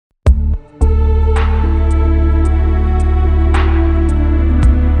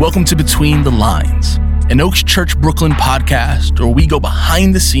Welcome to Between the Lines, an Oaks Church Brooklyn podcast where we go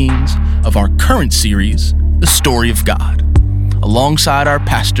behind the scenes of our current series, The Story of God, alongside our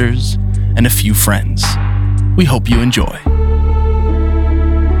pastors and a few friends. We hope you enjoy.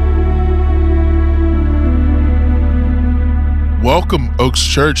 Welcome, Oaks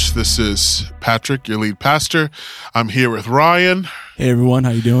Church. This is Patrick, your lead pastor. I'm here with Ryan. Hey, everyone.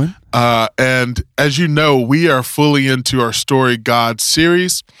 How you doing? And as you know, we are fully into our Story God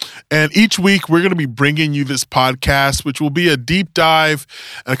series. And each week, we're going to be bringing you this podcast, which will be a deep dive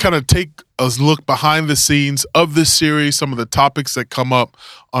and kind of take a look behind the scenes of this series, some of the topics that come up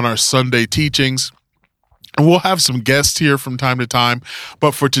on our Sunday teachings. And we'll have some guests here from time to time.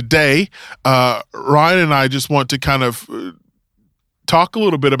 But for today, Ryan and I just want to kind of talk a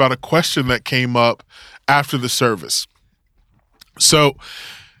little bit about a question that came up after the service. So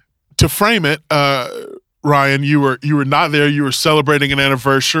to frame it, Ryan, you were not there. You were celebrating an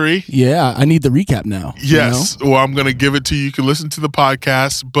anniversary. Yeah, I need the recap now. Yes. Well, I'm going to give it to you. You can listen to the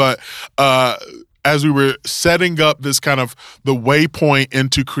podcast. But as we were setting up this kind of the waypoint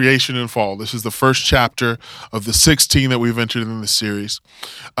into creation and fall, this is the first chapter of the 16 that we've entered in the series.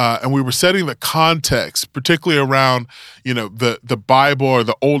 And we were setting the context, particularly around, the Bible or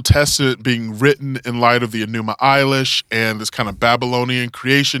the Old Testament being written in light of the Enuma Elish and this kind of Babylonian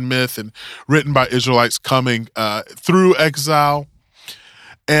creation myth and written by Israelites coming through exile.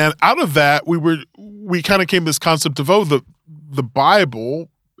 And out of that, we kind of came to this concept of, the Bible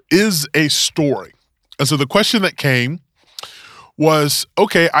is a story. And so the question that came was,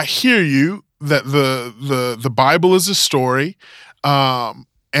 okay, I hear you that the Bible is a story, and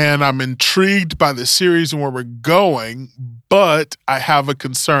I'm intrigued by the series and where we're going, but I have a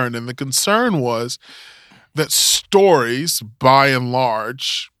concern. And the concern was that stories, by and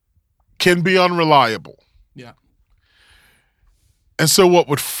large, can be unreliable. Yeah. And so what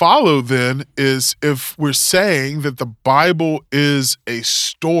would follow then is, if we're saying that the Bible is a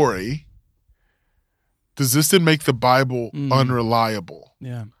story, does this then make the Bible unreliable?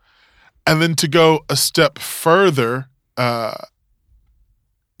 Yeah. And then to go a step further,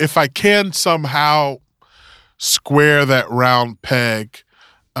 if I can somehow square that round peg,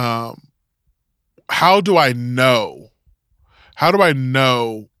 how do I know? How do I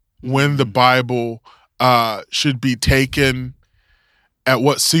know when the Bible should be taken at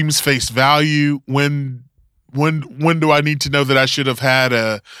what seems face value? When do I need to know that I should have had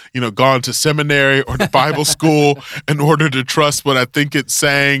gone to seminary or to Bible school in order to trust what I think it's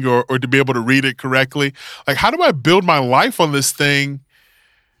saying or to be able to read it correctly? Like, how do I build my life on this thing?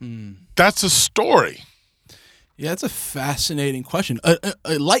 That's a story. Yeah, that's a fascinating question.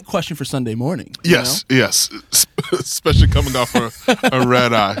 A light question for Sunday morning. Yes, especially coming off a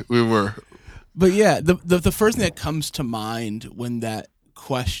red eye. We were. But yeah, the first thing that comes to mind when I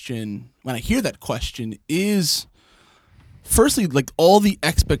hear that question is, firstly, like all the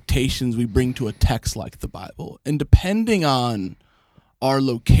expectations we bring to a text like the Bible. And depending on our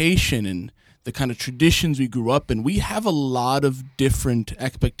location and the kind of traditions we grew up in, we have a lot of different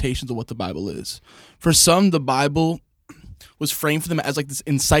expectations of what the Bible is. For some, the Bible was framed for them as like this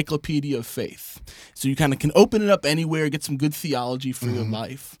encyclopedia of faith. So you kind of can open it up anywhere, get some good theology for your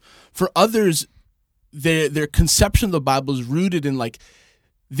life. For others, their conception of the Bible is rooted in like,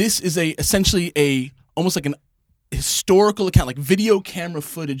 this is essentially almost like an historical account, like video camera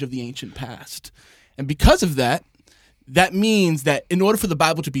footage of the ancient past. And because of that means that in order for the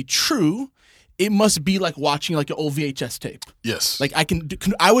Bible to be true, it must be like watching like an old VHS tape. Yes. Like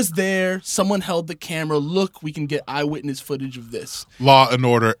I was there, someone held the camera, look, we can get eyewitness footage of this. Law and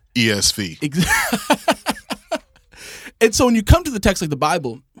Order ESV. Exactly. And so when you come to the text like the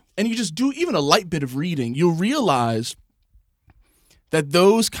Bible, and you just do even a light bit of reading, you'll realize that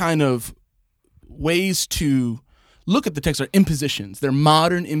those kind of ways to look at the text are impositions. They're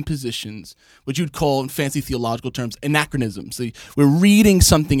modern impositions, which you'd call in fancy theological terms anachronisms. So we're reading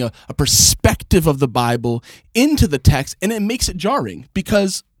something, a perspective of the Bible into the text, and it makes it jarring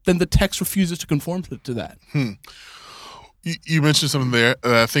because then the text refuses to conform to that. You mentioned something there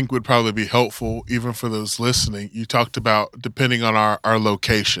that I think would probably be helpful even for those listening. You talked about depending on our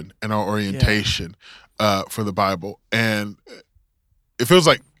location and our orientation for the Bible. And it feels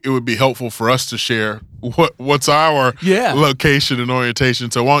like it would be helpful for us to share what's our location and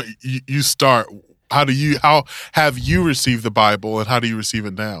orientation. So why don't you start? How have you received the Bible, and how do you receive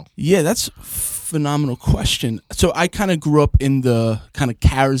it now? Yeah, that's a phenomenal question. So I kind of grew up in the kind of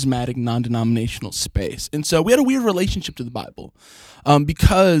charismatic, non-denominational space. And so we had a weird relationship to the Bible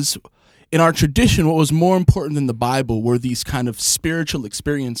because in our tradition, what was more important than the Bible were these kind of spiritual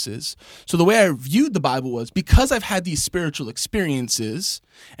experiences. So the way I viewed the Bible was, because I've had these spiritual experiences,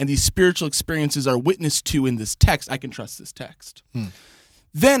 and these spiritual experiences are witnessed to in this text, I can trust this text.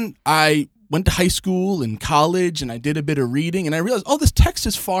 Then I went to high school and college, and I did a bit of reading, and I realized, this text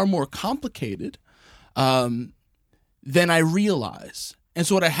is far more complicated than I realized. And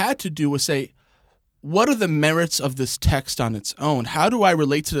so what I had to do was say, what are the merits of this text on its own? How do I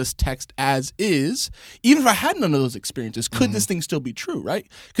relate to this text as is? Even if I had none of those experiences, could this thing still be true, right?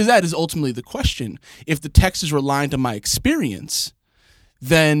 Because that is ultimately the question. If the text is reliant on my experience,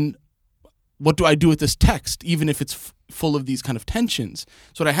 then what do I do with this text, even if it's full of these kind of tensions?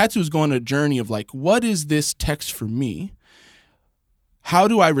 So what I had to do was go on a journey of like, what is this text for me? How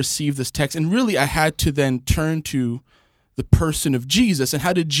do I receive this text? And really, I had to then turn to the person of Jesus, and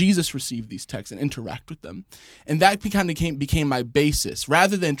how did Jesus receive these texts and interact with them? And that kind of became my basis.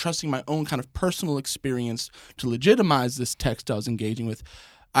 Rather than trusting my own kind of personal experience to legitimize this text I was engaging with,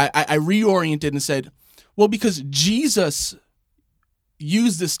 I reoriented and said, well, because Jesus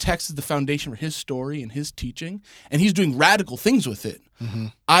used this text as the foundation for his story and his teaching, and he's doing radical things with it,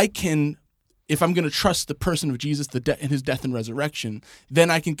 I can, if I'm going to trust the person of Jesus and his death and resurrection,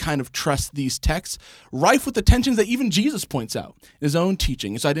 then I can kind of trust these texts, rife with the tensions that even Jesus points out in his own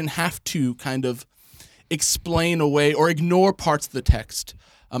teaching. So I didn't have to kind of explain away or ignore parts of the text.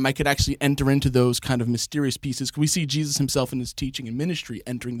 I could actually enter into those kind of mysterious pieces. We see Jesus himself in his teaching and ministry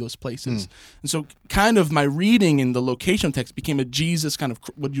entering those places. And so kind of my reading in the location of text became a Jesus kind of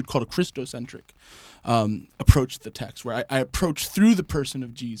what you'd call a Christocentric approach to the text, where I approach through the person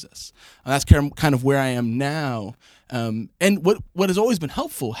of Jesus. And that's kind of where I am now. And what has always been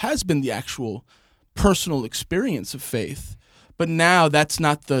helpful has been the actual personal experience of faith. But now that's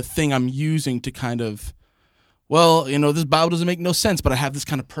not the thing I'm using to kind of, well, this Bible doesn't make no sense, but I have this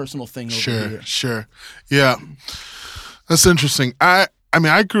kind of personal thing over here. Sure. Yeah. That's interesting. I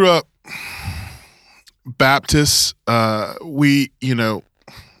grew up Baptist. The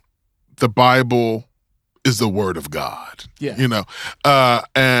Bible is the word of God. Yeah.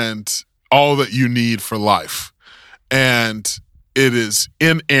 And all that you need for life. And it is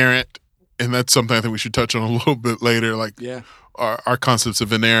inerrant, and that's something I think we should touch on a little bit later, our concepts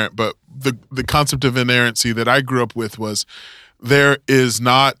of inerrant. But the concept of inerrancy that I grew up with was there is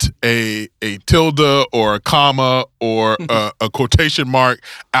not a tilde or a comma or a quotation mark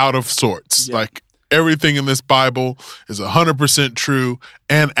out of sorts. Yeah. Like, everything in this Bible is 100% true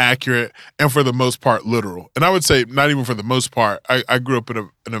and accurate, and for the most part, literal. And I would say not even for the most part. I grew up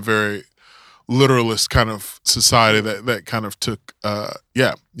in a very literalist kind of society that kind of took,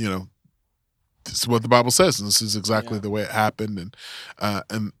 this is what the Bible says, and this is exactly the way it happened,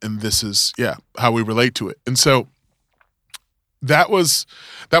 and this is how we relate to it. And so that was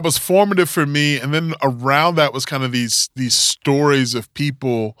formative for me. And then around that was kind of these stories of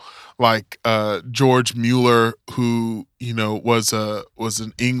people like George Mueller, who was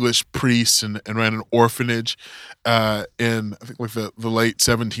an English priest and ran an orphanage in, I think, like the late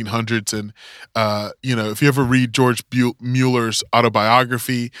 1700s. And if you ever read George Mueller's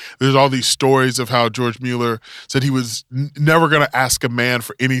autobiography, there's all these stories of how George Mueller said he was never going to ask a man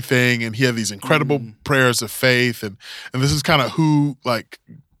for anything, and he had these incredible prayers of faith, and this is kind of who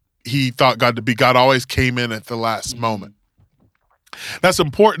he thought God to be. God always came in at the last moment. That's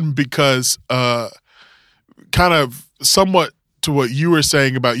important because kind of somewhat to what you were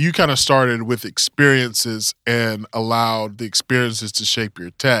saying about, you kind of started with experiences and allowed the experiences to shape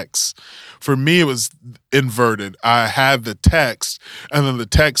your text. For me, it was inverted. I had the text, and then the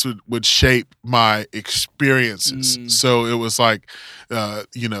text would shape my experiences. So it was like, when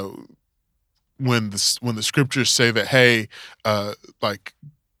the scriptures say that, hey,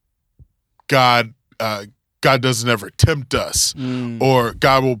 God doesn't ever tempt us, or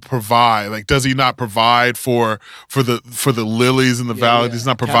God will provide. Like, does he not provide for the lilies in the valley? Does he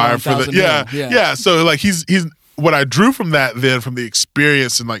not provide for the So he's what I drew from that, then from the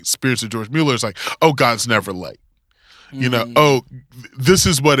experience and experience of George Mueller, is like, oh, God's never late. This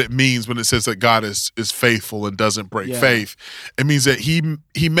is what it means when it says that God is faithful and doesn't break faith. It means that he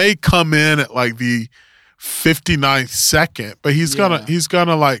may come in at the 59th second, but he's gonna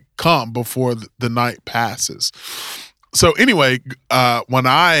come before the night passes. So anyway, when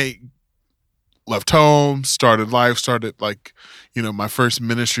I left home, started my first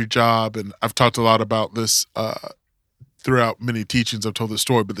ministry job, and I've talked a lot about this throughout many teachings. I've told this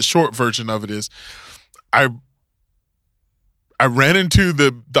story, but the short version of it is, I ran into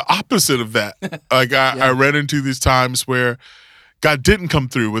the opposite of that. I ran into these times where God didn't come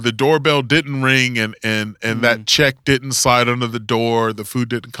through, where the doorbell didn't ring, and that check didn't slide under the door, the food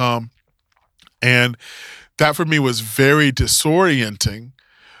didn't come. And that for me was very disorienting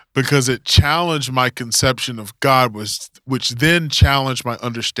because it challenged my conception of God, which then challenged my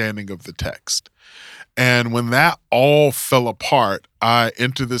understanding of the text. And when that all fell apart, I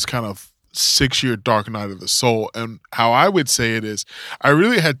entered this kind of 6-year dark night of the soul. And how I would say it is, I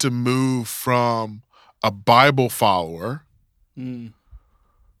really had to move from a Bible follower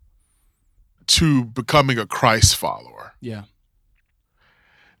to becoming a Christ follower. Yeah.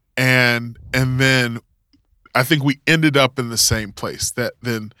 And then I think we ended up in the same place, that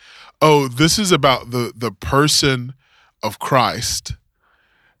then, this is about the person of Christ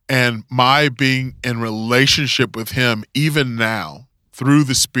and my being in relationship with him even now through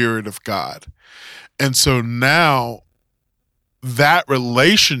the Spirit of God. And so now that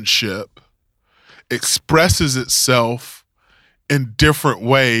relationship expresses itself in different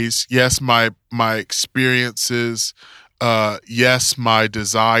ways. Yes, my experiences, yes, my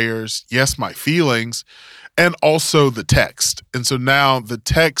desires, yes, my feelings, and also the text. And so now the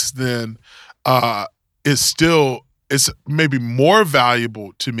text then is maybe more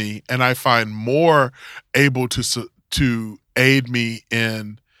valuable to me, and I find more able to aid me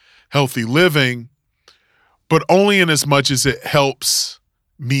in healthy living, but only in as much as it helps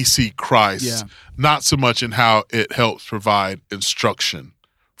me see Christ, not so much in how it helps provide instruction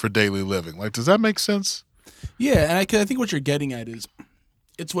for daily living. Like, does that make sense? Yeah, and I think what you're getting at is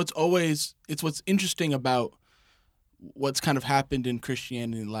it's what's interesting about what's kind of happened in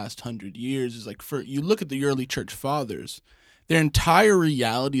Christianity in the last 100 years is like, you look at the early church fathers, their entire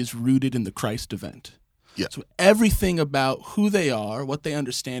reality is rooted in the Christ event. Yeah. So everything about who they are, what they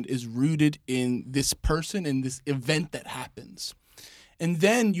understand, is rooted in this person and this event that happens. And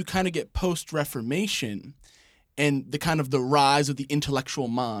then you kind of get post-Reformation and the kind of the rise of the intellectual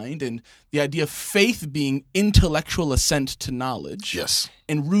mind and the idea of faith being intellectual assent to knowledge. Yes.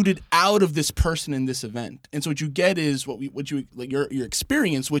 And rooted out of this person in this event. And so what you get is your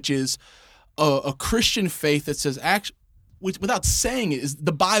experience, which is a Christian faith that says, without saying it, is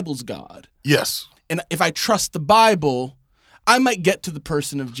the Bible's God. Yes. And if I trust the Bible, I might get to the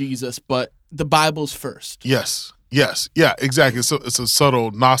person of Jesus, but the Bible's first. Yes. Yes. Yeah, exactly. So it's a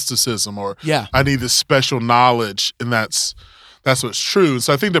subtle Gnosticism, or I need this special knowledge, and that's what's true.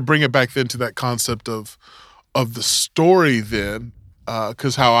 So I think to bring it back then to that concept of the story then,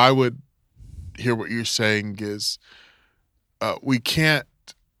 because how I would hear what you're saying is we can't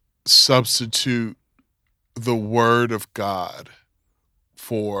substitute the Word of God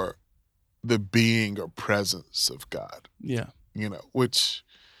for the being or presence of God. Yeah. Which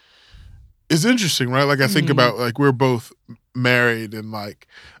is interesting, right? Like I think about, like, we're both married, and like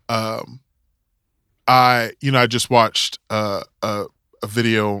I just watched a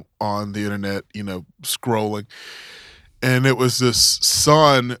video on the internet, scrolling, and it was this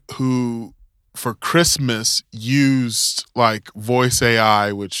son who for Christmas used like voice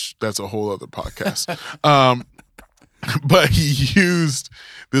AI, which that's a whole other podcast. But he used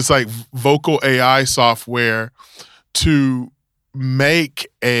this like vocal AI software to make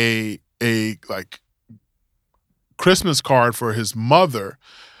a like Christmas card for his mother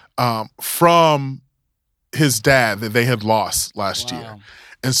from his dad that they had lost last year.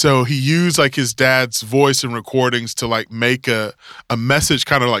 And so he used like his dad's voice and recordings to like make a message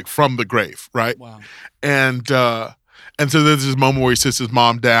kind of like from the grave, right? Wow. And so there's this moment where he sits his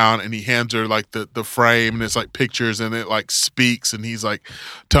mom down and he hands her like the frame, and it's like pictures, and it like speaks, and he's like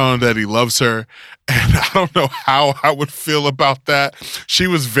telling her that he loves her. And I don't know how I would feel about that. She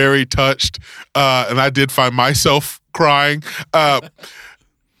was very touched, and I did find myself crying. There's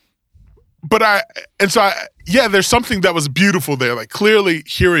something that was beautiful there. Like clearly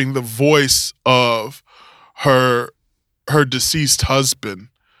hearing the voice of her deceased husband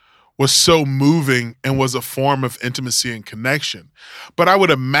was so moving and was a form of intimacy and connection. But I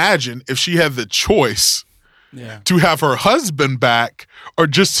would imagine if she had the choice to have her husband back or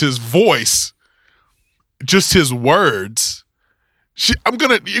just his voice, just his words, you're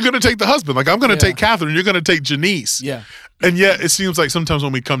gonna take the husband. Like I'm gonna take Catherine, you're gonna take Janice. Yeah. And yet it seems like sometimes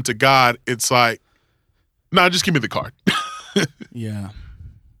when we come to God, it's like, nah, just give me the card. Yeah.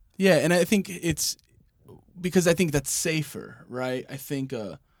 Yeah, and I think it's because I think that's safer, right? I think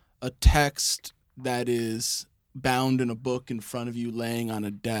a text that is bound in a book in front of you laying on a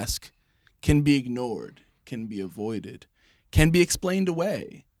desk can be ignored, can be avoided, can be explained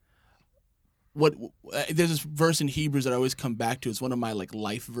away. There's this verse in Hebrews that I always come back to. It's one of my like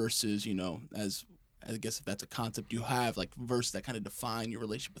life verses, as I guess if that's a concept you have, like verses that kind of define your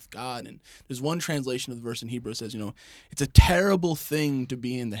relationship with God. And there's one translation of the verse in Hebrews that says, it's a terrible thing to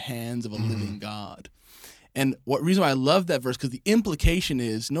be in the hands of a living God. And what reason why I love that verse, because the implication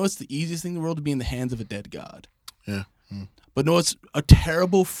is, no, it's the easiest thing in the world to be in the hands of a dead God. Yeah. But no, it's a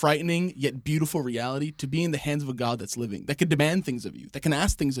terrible, frightening, yet beautiful reality to be in the hands of a God that's living, that can demand things of you, that can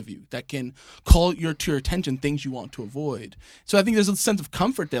ask things of you, that can call to your attention things you want to avoid. So I think there's a sense of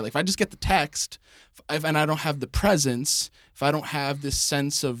comfort there. Like if I just get the text and I don't have the presence, if I don't have this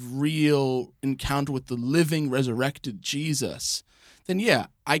sense of real encounter with the living, resurrected Jesus, then yeah,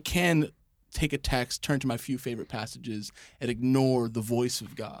 I can take a text, turn to my few favorite passages, and ignore the voice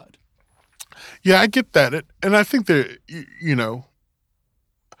of God. Yeah, I get that. And I think that,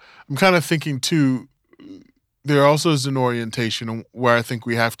 I'm kind of thinking too, there also is an orientation where I think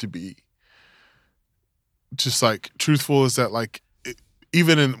we have to be just like truthful, is that like,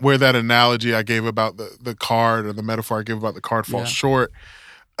 even in where that analogy I gave about the card, or the metaphor I gave about the card falls short,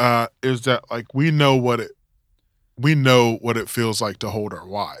 is that like we know what it feels like to hold our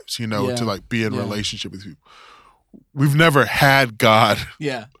wives, to like be in relationship with you. We've never had God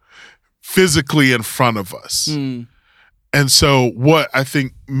physically in front of us. And so what I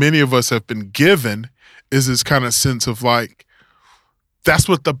think many of us have been given is this kind of sense of like, that's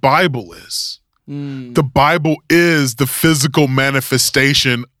what the Bible is. The Bible is the physical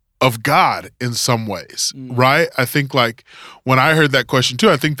manifestation of God in some ways, right? I think like when I heard that question too,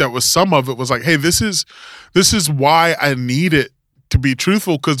 I think that was some of it was like, hey, this is why I need it to be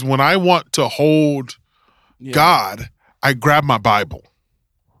truthful, because when I want to hold God, I grab my Bible.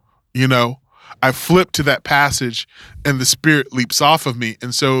 I flip to that passage and the Spirit leaps off of me.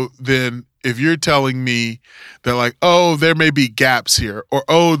 And so then if you're telling me that like, oh, there may be gaps here, or,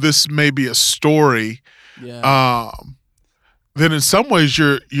 oh, this may be a story, then in some ways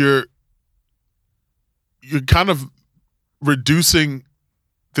you're kind of reducing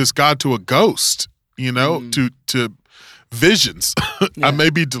this God to a ghost, to visions. I may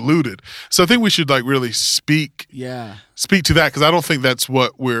be deluded. So I think we should like really speak to that, because I don't think that's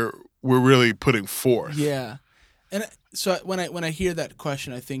what we're really putting forth. Yeah. And so when I hear that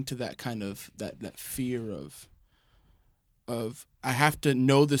question, I think to that kind of that fear of I have to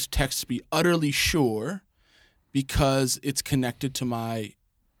know this text to be utterly sure, because it's connected to my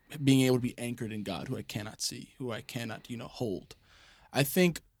being able to be anchored in God, who I cannot see, who I cannot, hold. I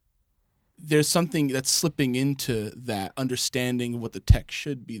think there's something that's slipping into that understanding of what the text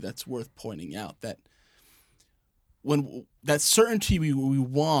should be that's worth pointing out, that when that certainty we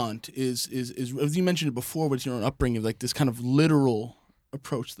want is as you mentioned it before with your own upbringing, like this kind of literal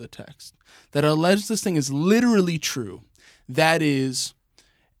approach to the text, that unless this thing is literally true, that is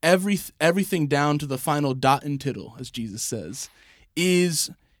everything down to the final dot and tittle, as Jesus says,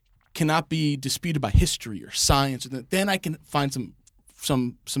 cannot be disputed by history or science, then I can find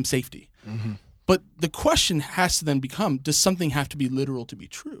some safety. Mm-hmm. But the question has to then become, does something have to be literal to be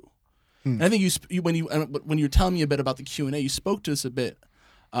true? And I think when you were telling me a bit about the Q&A, you spoke to this a bit,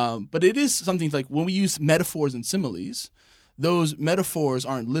 but it is something like when we use metaphors and similes, those metaphors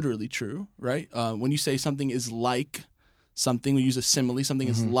aren't literally true, right? When you say something is like something, we use a simile, something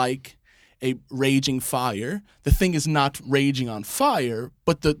is like a raging fire. The thing is not raging on fire,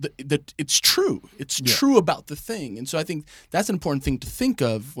 but it's true. It's true about the thing. And so I think that's an important thing to think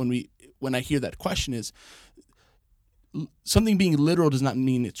of when I hear that question is, something being literal does not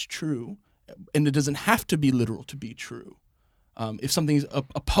mean it's true, and it doesn't have to be literal to be true. If something's a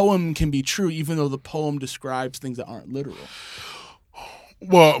poem can be true, even though the poem describes things that aren't literal.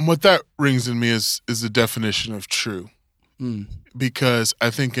 Well, what that rings in me is the definition of true, because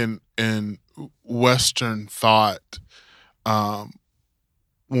I think in Western thought,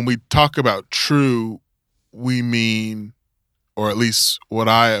 when we talk about true, we mean, or at least what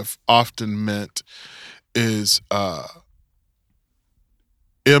I have often meant, is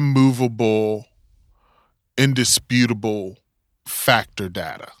immovable, indisputable factor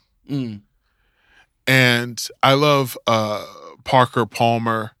data. And I love Parker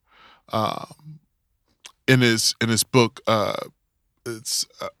Palmer in his book, it's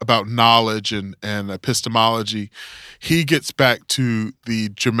about knowledge and epistemology. He gets back to the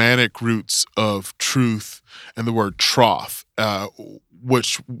Germanic roots of truth and the word troth,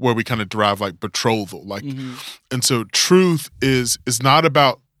 where we kind of derive like betrothal, like, and so truth is not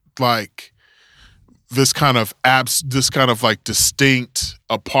about like this kind of like distinct,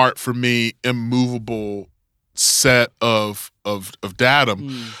 apart from me, immovable set of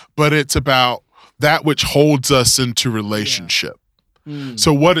datum, but it's about that which holds us into relationship.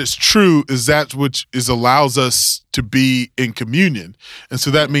 So what is true is that which allows us to be in communion, and so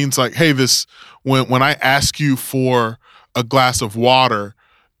that means like, hey, when I ask you for a glass of water,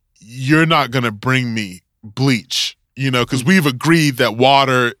 you're not going to bring me bleach. because we've agreed that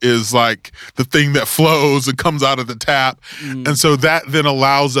water is like the thing that flows and comes out of the tap. And so that then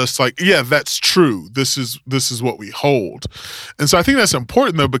allows us that's true. This is what we hold. And so I think that's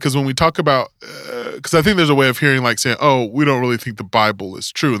important though, because when we talk about, because I think there's a way of hearing saying, oh, we don't really think the Bible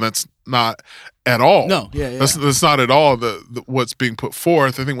is true. And that's not at all. No, yeah. That's not at all the what's being put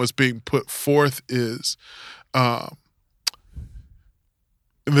forth. I think what's being put forth is, and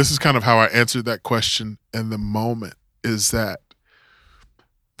this is kind of how I answered that question in the moment, is that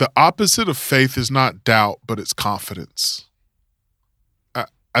the opposite of faith is not doubt, but it's confidence.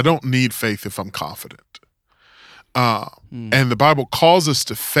 I don't need faith if I'm confident. And the Bible calls us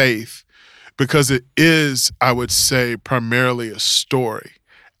to faith because it is, I would say, primarily a story,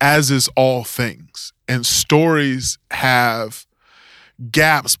 as is all things. And stories have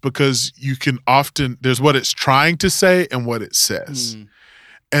gaps because you can often, there's what it's trying to say and what it says.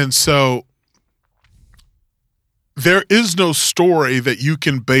 And so there is no story that you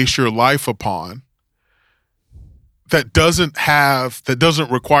can base your life upon that doesn't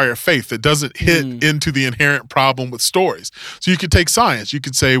require faith, that doesn't hit into the inherent problem with stories. So you could take science. You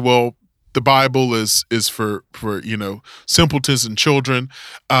could say, well, the Bible is for simpletons and children,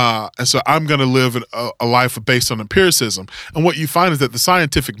 and so I'm going to live a life based on empiricism. And what you find is that the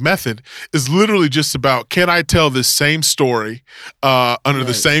scientific method is literally just about, can I tell this same story under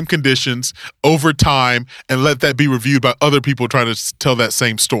the same conditions over time, and let that be reviewed by other people trying to tell that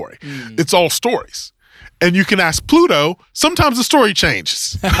same story? It's all stories. And you can ask Pluto, sometimes the story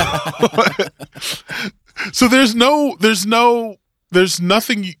changes. So there's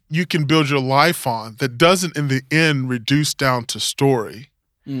nothing you can build your life on that doesn't in the end reduce down to story.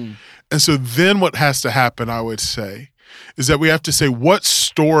 And so then what has to happen, I would say, is that we have to say, what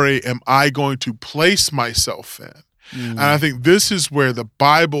story am I going to place myself in? And I think this is where the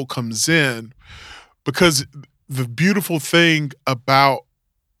Bible comes in, because the beautiful thing about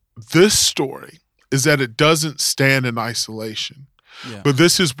this story is that it doesn't stand in isolation. But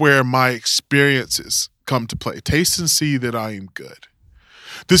this is where my experiences come to play. Taste and see that I am good.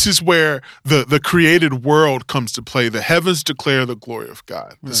 This is where the created world comes to play. The heavens declare the glory of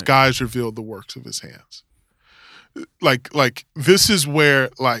God. The skies reveal the works of his hands. Like this is where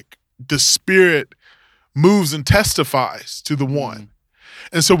the Spirit moves and testifies to the one.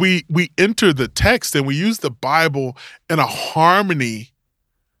 And so we enter the text and we use the Bible in a harmony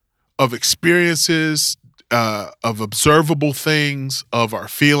of experiences, of observable things, of our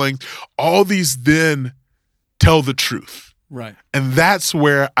feelings. All these then tell the truth. Right. And that's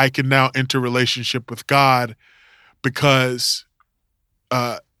where I can now enter relationship with God, because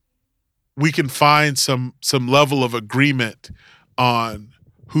we can find some level of agreement on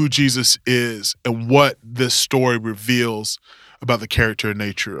who Jesus is and what this story reveals about the character and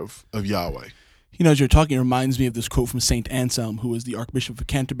nature of Yahweh. As you're talking, it reminds me of this quote from Saint Anselm, who was the Archbishop of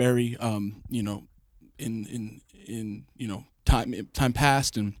Canterbury, in time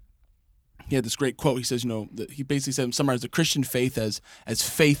past, and he had this great quote. He says, he basically summarized the Christian faith as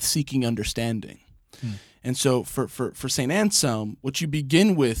faith seeking understanding. And so for Saint Anselm, what you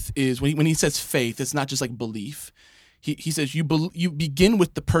begin with is when he says faith, it's not just like belief. He says you begin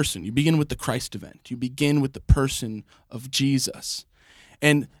with the person, you begin with the Christ event, you begin with the person of Jesus.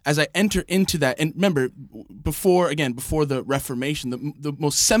 And as I enter into that, and remember, before the Reformation, the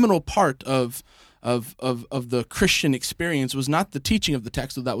most seminal part of the Christian experience was not the teaching of the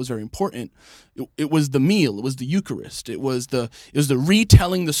text, though that was very important. It was the meal, it was the Eucharist, it was the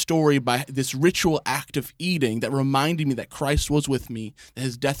retelling the story by this ritual act of eating that reminded me that Christ was with me, that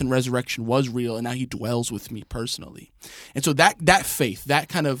his death and resurrection was real, and now he dwells with me personally. And so that faith, that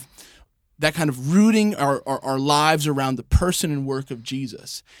kind of rooting our lives around the person and work of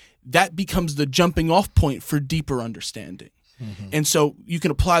Jesus, that becomes the jumping off point for deeper understanding. And so you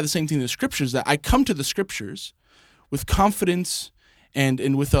can apply the same thing to the scriptures, that I come to the scriptures with confidence and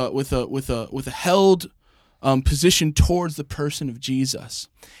with a held position towards the person of Jesus,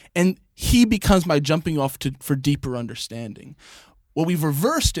 and he becomes my jumping off for deeper understanding. What we've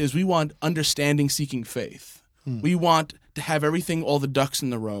reversed is we want understanding seeking faith. We want to have everything, all the ducks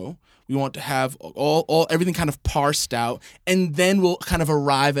in the row. We want to have everything kind of parsed out, and then we'll kind of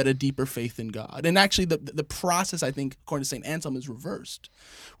arrive at a deeper faith in God. And actually, the process, I think, according to Saint Anselm, is reversed.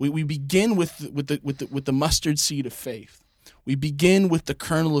 We begin with the mustard seed of faith. We begin with the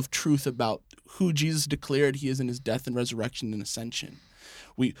kernel of truth about who Jesus declared he is in his death and resurrection and ascension.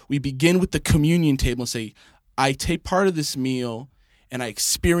 We begin with the communion table and say, I take part of this meal, and I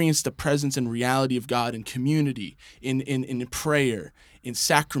experience the presence and reality of God in community, in prayer, in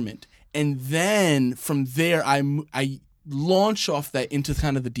sacrament. And then from there, I launch off that into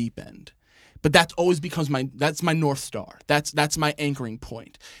kind of the deep end. But that always becomes that's my North Star. That's my anchoring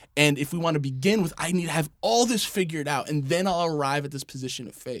point. And if we want to begin with, I need to have all this figured out, and then I'll arrive at this position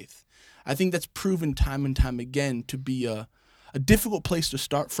of faith. I think that's proven time and time again to be a difficult place to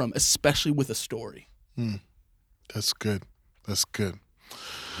start from, especially with a story. That's good. That's good.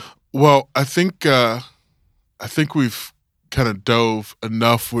 Well, I think we've kind of dove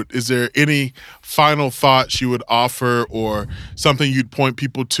enough. Is there any final thoughts you would offer, or something you'd point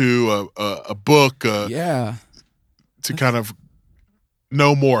people to, a book, to kind of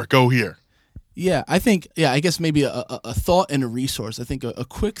know more? Go here. Yeah, I think, I guess maybe a thought and a resource. I think a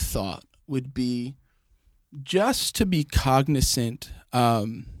quick thought would be just to be cognizant.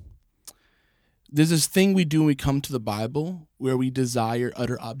 There's this thing we do when we come to the Bible where we desire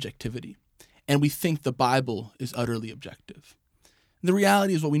utter objectivity, and we think the Bible is utterly objective. The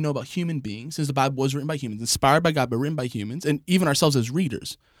reality is what we know about human beings, since the Bible was written by humans, inspired by God, but written by humans, and even ourselves as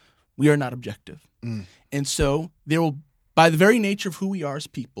readers, we are not objective. And so there will, by the very nature of who we are as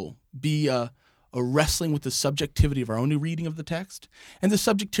people, be a wrestling with the subjectivity of our own reading of the text and the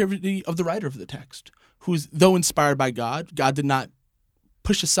subjectivity of the writer of the text, who's, though inspired by God, God did not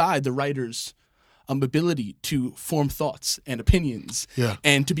push aside the writer's ability to form thoughts and opinions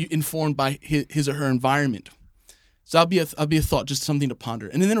and to be informed by his or her environment. So I'll be a thought, just something to ponder.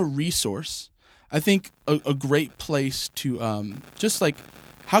 And then a resource, I think a great place to just like,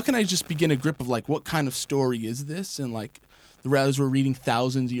 how can I just begin a grip of like, what kind of story is this? And like, as we're reading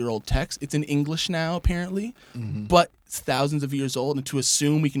thousands-year-old text, it's in English now apparently, but it's thousands of years old, and to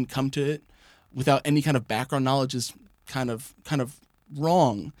assume we can come to it without any kind of background knowledge is kind of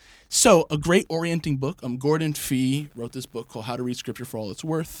wrong. So a great orienting book, Gordon Fee wrote this book called How to Read Scripture for All It's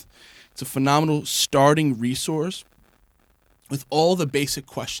Worth. It's a phenomenal starting resource with all the basic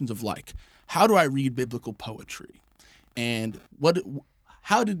questions of like, how do I read biblical poetry? And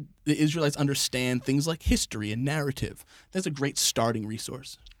how did the Israelites understand things like history and narrative? That's a great starting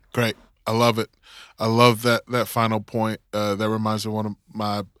resource. Great. I love it. I love that final point. That reminds me of one of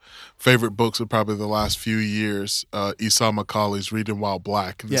my favorite books of probably the last few years, Esau Macaulay's Reading While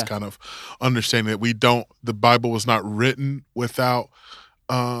Black, and this kind of understanding that the Bible was not written without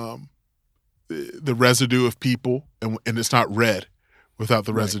the residue of people, and it's not read without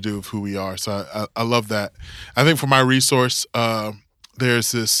the residue of who we are. So I love that. I think for my resource,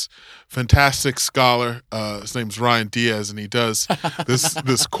 there's this fantastic scholar. His name's Ryan Diaz, and he does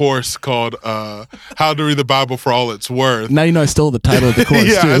this course called "How to Read the Bible for All It's Worth." Now you know I stole the title of the course.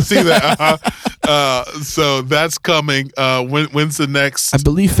 Yeah, too. I see that. So that's coming. When's the next? I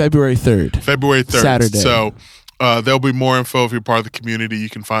believe February 3rd. February 3rd. Saturday. So there'll be more info if you're part of the community. You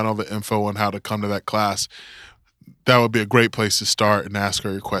can find all the info on how to come to that class. That would be a great place to start and ask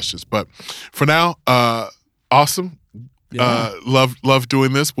her your questions. But for now, awesome. Yeah. Love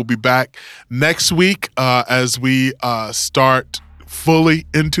doing this. We'll be back next week as we start fully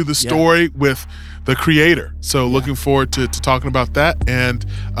into the story with the creator. So looking forward to talking about that. And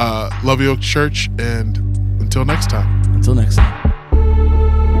love you, Church. And until next time. Until next time.